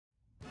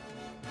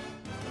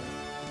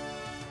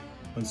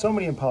When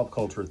somebody in pop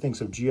culture thinks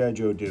of G.I.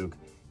 Joe Duke,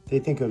 they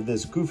think of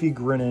this goofy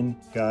grinning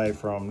guy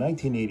from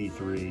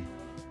 1983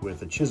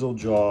 with a chiseled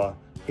jaw,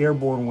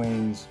 airborne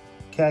wings,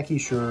 khaki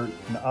shirt,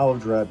 and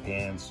olive drab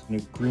pants, and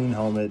a green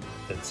helmet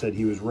that said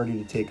he was ready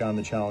to take on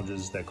the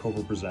challenges that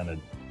Cobra presented.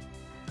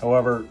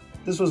 However,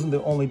 this wasn't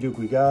the only Duke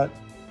we got,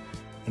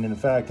 and in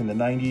fact, in the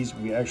 90s,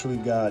 we actually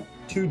got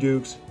two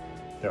Dukes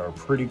that were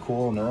pretty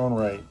cool in their own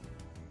right,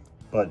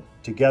 but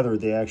together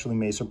they actually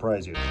may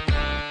surprise you.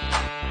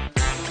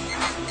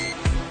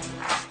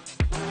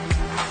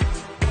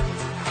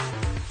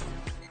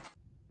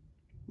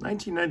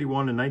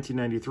 1991 and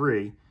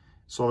 1993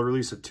 saw the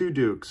release of two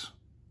Dukes,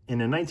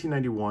 and in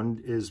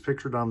 1991 is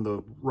pictured on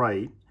the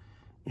right,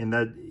 in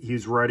that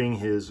he's riding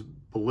his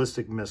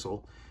ballistic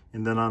missile,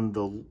 and then on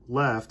the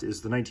left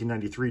is the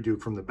 1993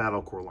 Duke from the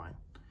Battle Corps line.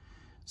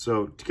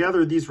 So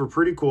together these were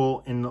pretty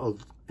cool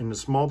in a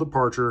small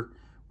departure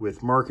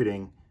with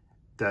marketing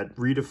that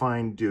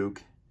redefined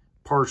Duke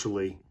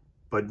partially,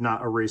 but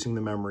not erasing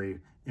the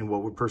memory and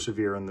what would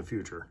persevere in the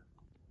future.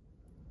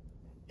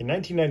 In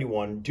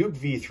 1991, Duke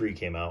V3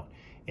 came out,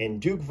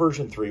 and Duke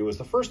version 3 was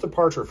the first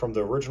departure from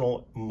the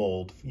original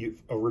mold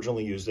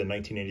originally used in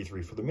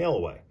 1983 for the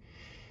mail-away.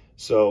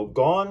 So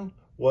gone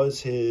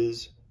was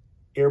his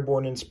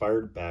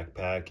airborne-inspired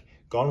backpack,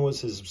 gone was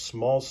his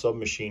small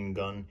submachine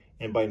gun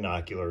and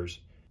binoculars,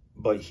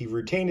 but he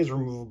retained his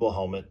removable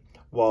helmet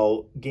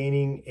while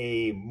gaining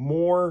a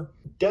more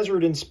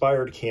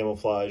desert-inspired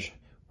camouflage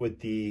with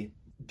the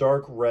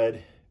dark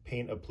red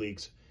paint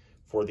appliques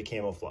for the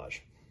camouflage.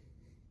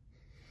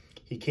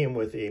 He came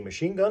with a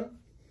machine gun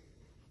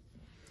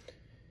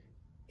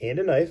and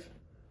a knife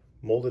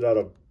molded out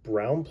of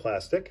brown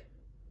plastic,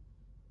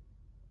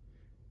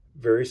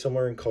 very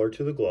similar in color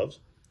to the gloves.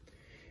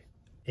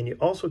 And he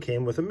also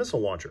came with a missile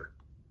launcher,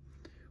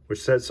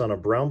 which sits on a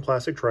brown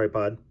plastic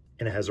tripod,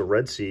 and it has a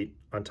red seat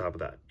on top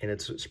of that. And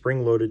it's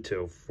spring-loaded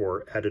too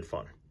for added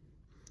fun,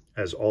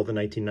 as all the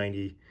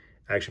 1990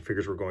 action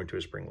figures were going to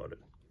a spring-loaded.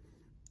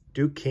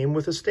 Duke came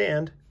with a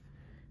stand,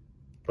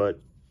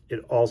 but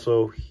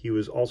he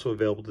was also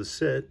available to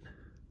sit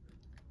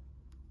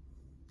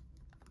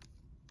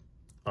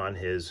on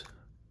his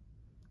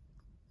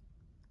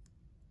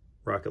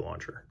rocket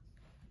launcher,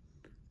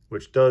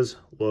 which does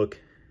look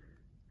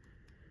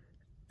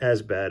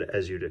as bad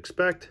as you'd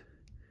expect,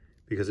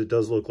 because it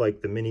does look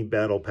like the mini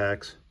battle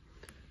packs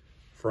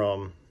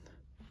from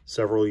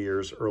several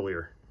years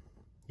earlier.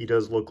 He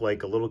does look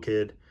like a little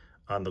kid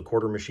on the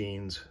quarter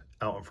machines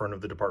out in front of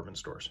the department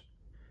stores.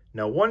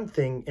 Now, one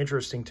thing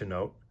interesting to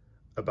note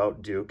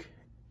about Duke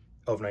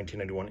of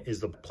 1991 is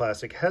the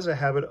plastic has a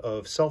habit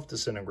of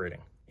self-disintegrating,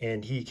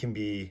 and he can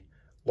be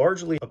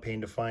largely a pain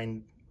to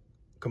find,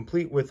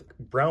 complete with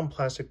brown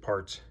plastic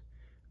parts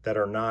that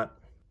are not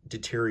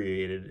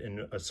deteriorated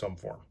in some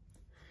form.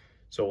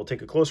 So we'll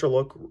take a closer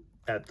look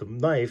at the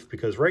knife,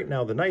 because right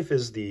now the knife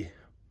is the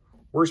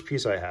worst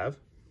piece I have.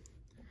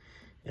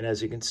 And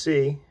as you can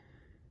see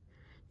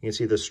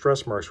the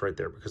stress marks right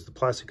there because the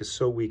plastic is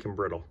so weak and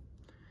brittle.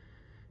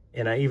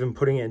 And I even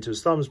putting it into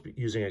his thumbs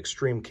using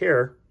extreme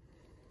care,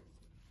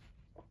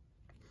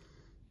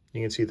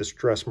 you can see the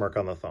stress mark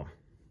on the thumb.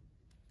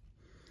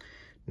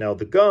 Now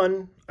the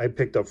gun I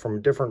picked up from a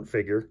different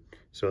figure.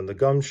 So the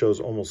gun shows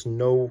almost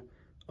no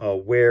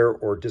wear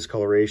or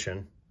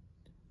discoloration.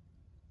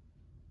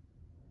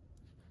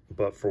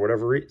 But for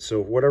whatever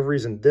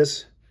reason,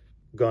 this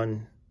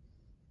gun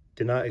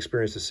did not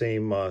experience the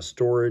same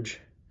storage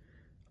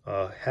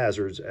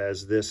hazards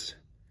as this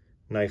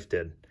knife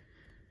did.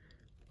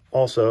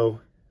 Also,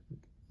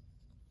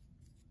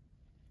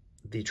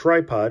 the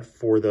tripod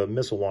for the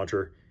missile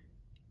launcher,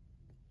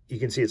 you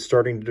can see it's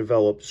starting to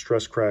develop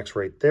stress cracks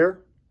right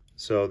there.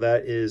 So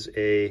that is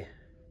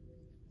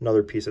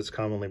another piece that's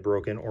commonly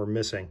broken or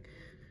missing.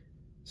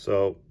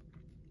 So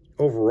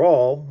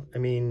overall, I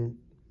mean,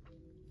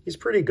 he's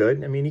pretty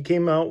good. I mean, he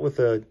came out with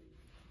a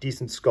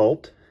decent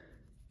sculpt.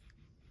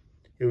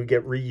 It would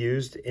get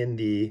reused in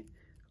the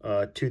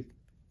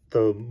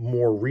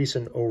more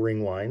recent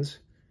O-ring lines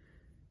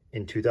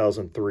in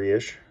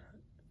 2003-ish.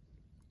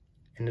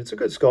 And it's a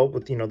good sculpt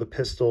with, the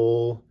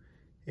pistol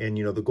and,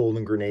 the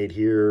golden grenade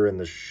here and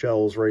the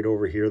shells right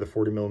over here, the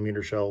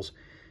 40mm shells.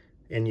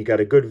 And you got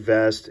a good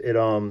vest.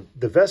 The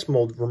vest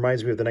mold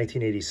reminds me of the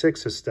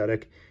 1986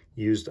 aesthetic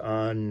used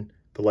on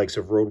the likes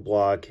of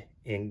Roadblock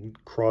and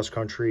Cross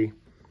Country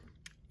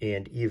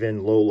and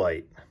even Low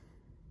Light.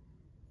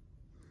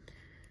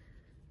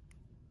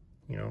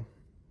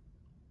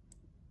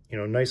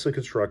 Nicely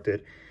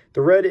constructed.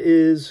 The red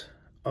is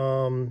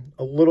a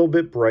little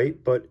bit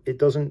bright, but it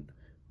doesn't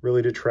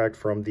really detract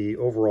from the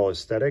overall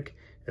aesthetic,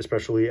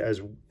 especially as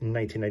in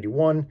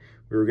 1991,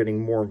 we were getting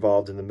more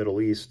involved in the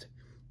Middle East,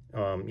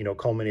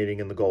 culminating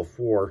in the Gulf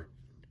War,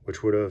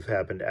 which would have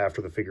happened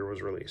after the figure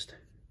was released.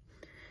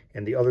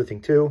 And the other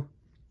thing too,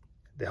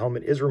 the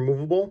helmet is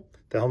removable.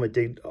 The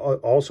helmet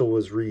also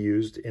was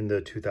reused in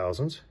the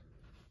 2000s.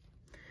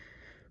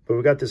 But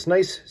we got this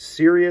nice,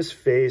 serious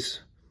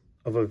face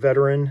of a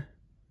veteran,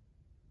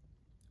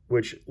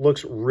 which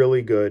looks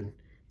really good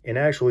And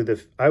actually,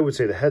 I would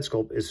say the head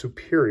sculpt is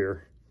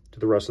superior to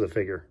the rest of the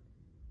figure.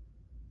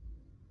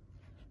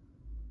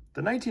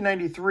 The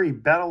 1993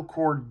 Battle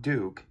Corps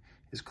Duke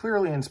is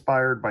clearly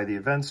inspired by the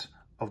events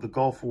of the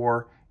Gulf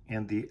War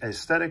and the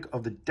aesthetic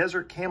of the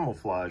desert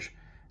camouflage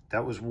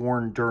that was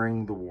worn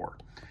during the war.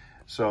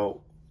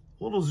 So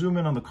a little zoom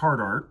in on the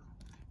card art,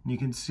 and you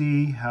can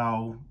see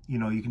how,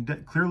 you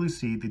can clearly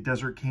see the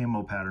desert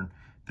camo pattern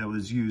that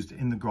was used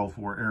in the Gulf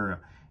War era,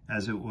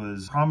 as it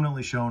was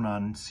prominently shown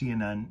on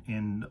CNN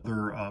and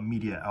other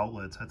media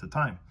outlets at the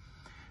time.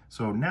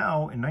 So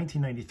now in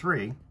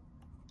 1993,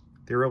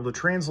 they were able to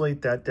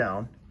translate that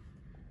down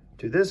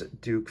to this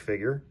Duke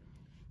figure,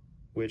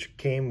 which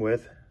came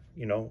with,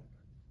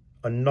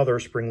 another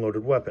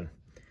spring-loaded weapon.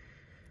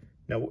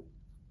 Now,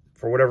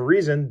 for whatever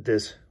reason,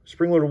 this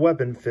spring-loaded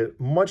weapon fit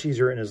much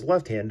easier in his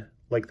left hand,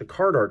 like the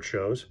card art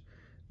shows,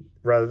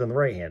 rather than the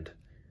right hand.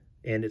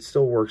 And it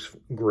still works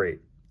great.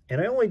 And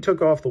I only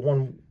took off the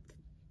one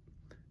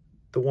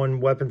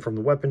weapon from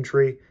the weapon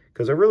tree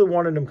because I really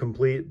wanted him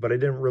complete, but I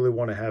didn't really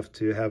want to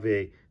have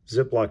a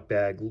Ziploc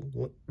bag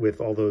with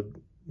all the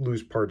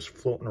loose parts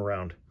floating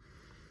around.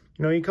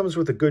 He comes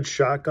with a good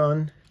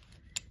shotgun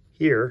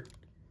here.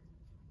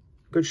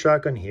 Good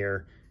shotgun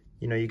here.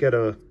 You got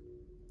a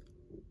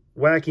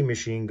wacky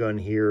machine gun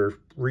here,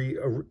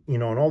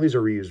 and all these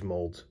are reused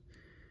molds.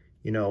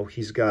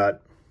 He's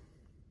got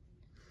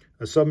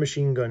a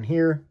submachine gun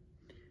here,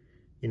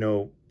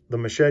 the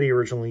machete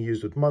originally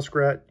used with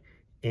Muskrat,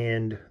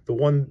 and the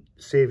one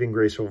saving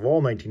grace of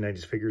all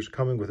 1990s figures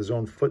coming with his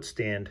own foot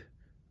stand.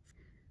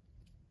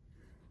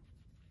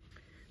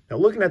 Now,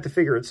 looking at the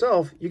figure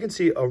itself, you can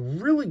see a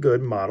really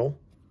good model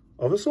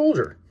of a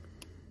soldier.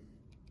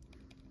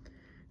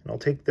 And I'll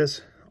take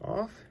this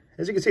off.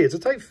 As you can see, it's a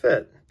tight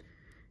fit.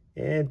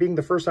 And being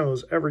the first time it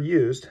was ever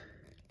used,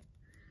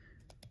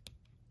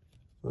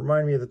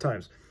 remind me of the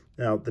times.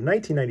 Now, the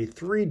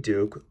 1993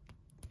 Duke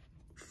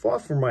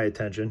fought for my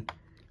attention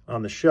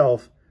on the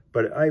shelf,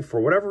 but for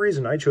whatever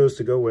reason, I chose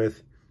to go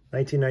with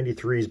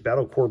 1993's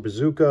Battle Corps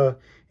Bazooka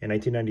and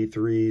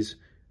 1993's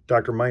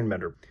Dr.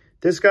 Mindbender.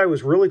 This guy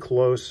was really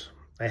close.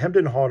 I hemmed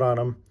and hawed on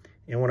him.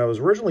 And when I was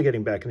originally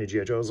getting back into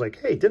G.I. Joe, I was like,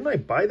 hey, didn't I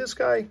buy this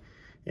guy?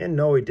 And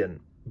no, I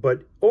didn't.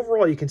 But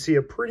overall, you can see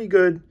a pretty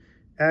good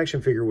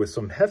action figure with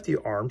some hefty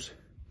arms.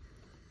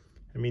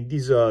 I mean,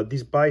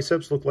 these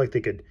biceps look like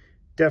they could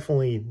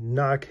definitely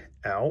knock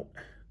out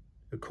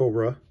a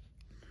Cobra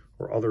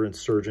or other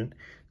insurgent.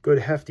 Good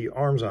hefty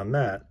arms on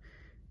that.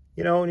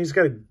 And he's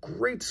got a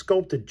great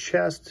sculpted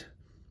chest,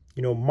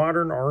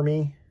 modern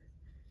army,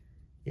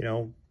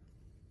 a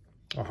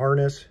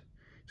harness.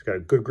 He's got a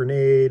good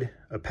grenade,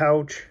 a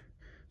pouch,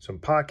 some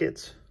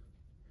pockets.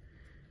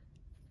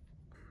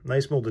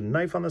 Nice molded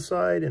knife on the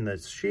side in the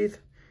sheath.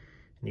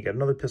 And you got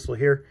another pistol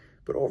here.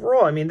 But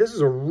overall, I mean, this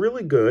is a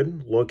really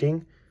good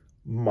looking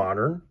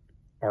modern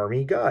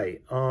army guy.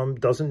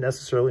 Doesn't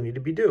necessarily need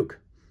to be Duke.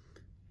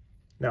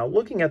 Now,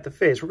 looking at the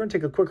face, we're going to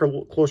take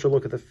a closer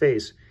look at the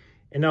face.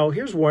 And now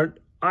here's what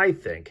I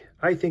think.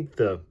 I think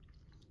you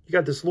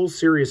got this little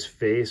serious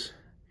face,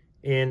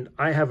 and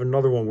I have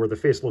another one where the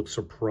face looks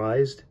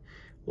surprised,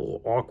 a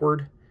little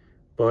awkward.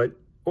 But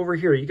over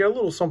here, you got a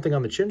little something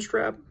on the chin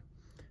strap.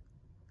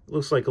 It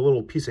looks like a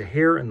little piece of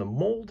hair in the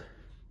mold.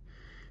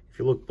 If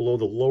you look below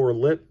the lower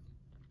lip,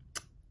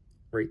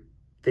 right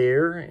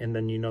there, and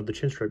then the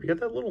chin strap, you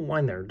got that little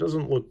line there. It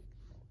doesn't look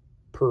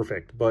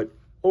perfect, but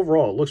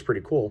overall, it looks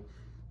pretty cool.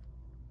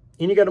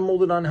 And you got a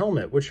molded on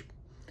helmet, which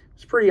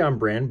is pretty on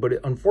brand, but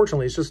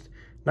unfortunately, it's just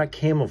not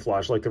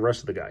camouflage like the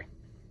rest of the guy.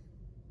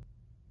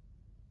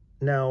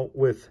 Now,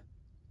 with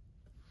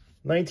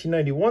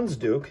 1991's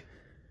Duke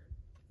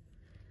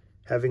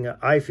having,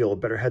 I feel, a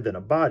better head than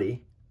a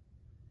body,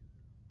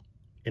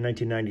 in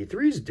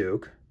 1993's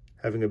Duke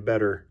having a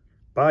better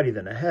body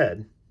than a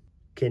head,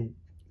 can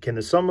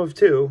the sum of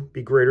two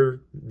be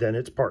greater than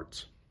its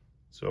parts?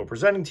 So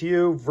presenting to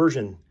you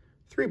version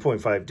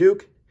 3.5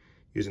 Duke,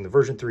 using the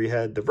version 3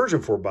 head, the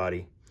version 4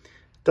 body,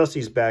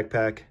 Dusty's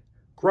backpack,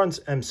 Grunt's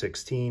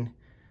M16.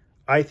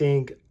 I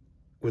think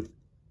with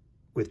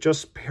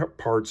just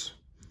parts,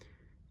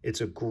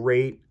 it's a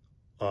great,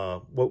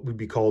 what would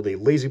be called a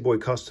Lazy Boy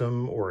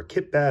custom or a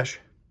kit bash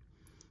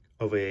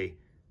of a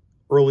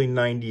early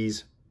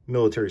 90s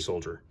military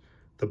soldier.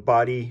 The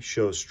body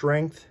shows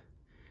strength,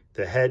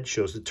 the head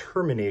shows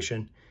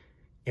determination,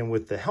 and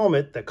with the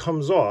helmet that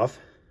comes off,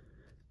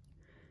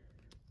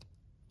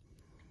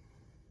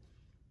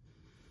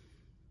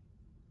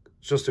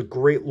 it's just a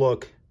great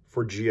look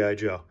for G.I.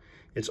 Joe.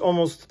 It's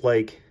almost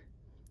like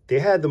they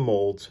had the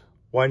molds.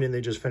 Why didn't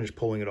they just finish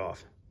pulling it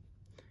off?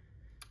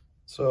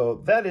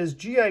 So that is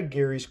G.I.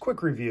 Gary's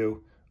quick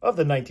review of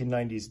the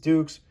 1990s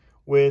Dukes,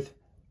 with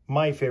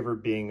my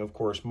favorite being, of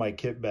course, my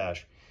kit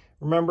bash.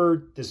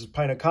 Remember, this is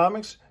Pint O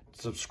Comics.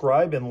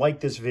 Subscribe and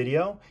like this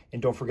video,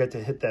 and don't forget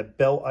to hit that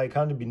bell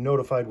icon to be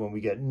notified when we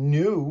get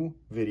new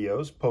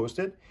videos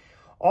posted.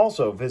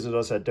 Also, visit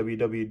us at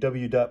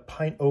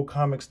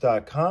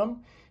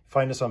www.pintocomics.com.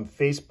 Find us on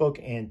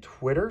Facebook and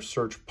Twitter.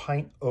 Search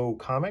Pint O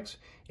Comics.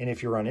 And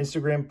if you're on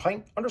Instagram,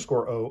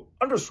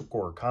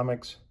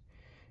 Pint_O_Comics.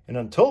 And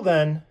until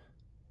then,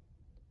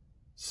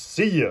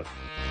 see ya.